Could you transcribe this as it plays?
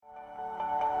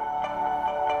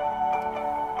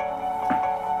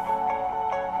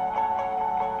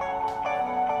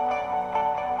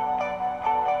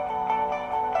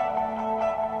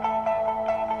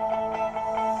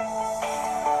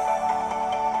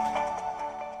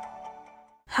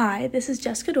Hi, this is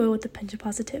Jessica Doyle with the Pinch of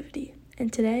Positivity,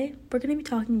 and today we're going to be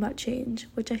talking about change,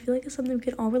 which I feel like is something we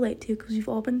can all relate to because we've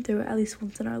all been through it at least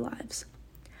once in our lives.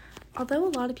 Although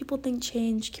a lot of people think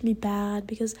change can be bad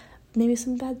because maybe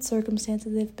some bad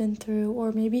circumstances they've been through,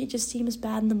 or maybe it just seems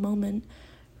bad in the moment,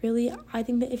 really, I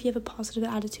think that if you have a positive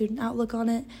attitude and outlook on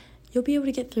it, you'll be able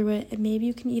to get through it, and maybe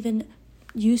you can even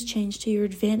use change to your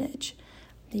advantage.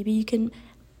 Maybe you can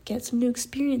get some new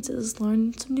experiences,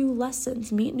 learn some new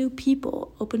lessons, meet new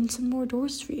people, open some more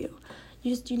doors for you.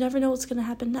 You never know what's going to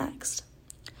happen next.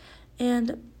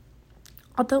 And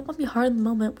although it might be hard in the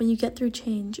moment, when you get through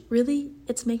change, really,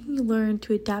 it's making you learn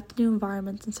to adapt to new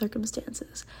environments and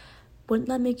circumstances. Wouldn't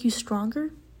that make you stronger?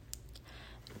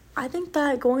 I think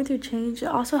that going through change, it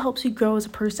also helps you grow as a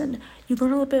person. You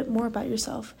learn a little bit more about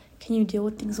yourself. Can you deal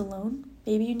with things alone?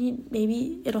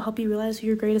 Maybe it'll help you realize who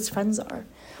your greatest friends are.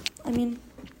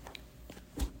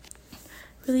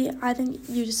 Really, I think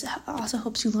you just also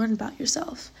helps you learn about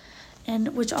yourself,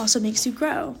 and which also makes you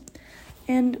grow.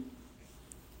 And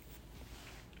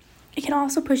it can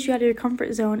also push you out of your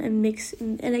comfort zone and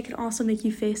it can also make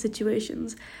you face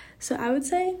situations. So I would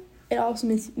say it also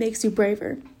makes you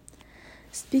braver.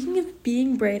 Speaking of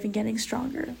being brave and getting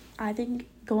stronger, I think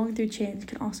going through change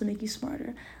can also make you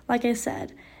smarter. Like I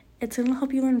said, it's going to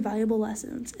help you learn valuable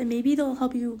lessons, and maybe they'll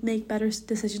help you make better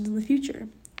decisions in the future.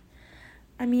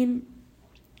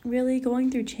 Really,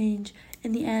 going through change,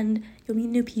 in the end, you'll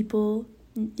meet new people,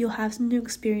 you'll have some new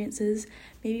experiences,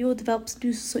 maybe you'll develop some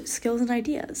new skills and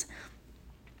ideas,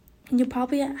 and you'll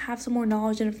probably have some more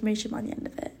knowledge and information by the end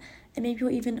of it, and maybe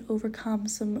you'll even overcome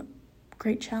some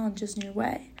great challenges in your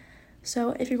way.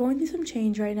 So if you're going through some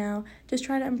change right now, just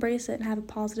try to embrace it and have a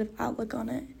positive outlook on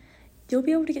it. You'll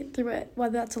be able to get through it,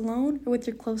 whether that's alone or with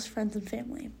your close friends and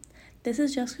family. This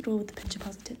is Jessica Doyle with the Pinch of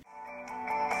Positivity.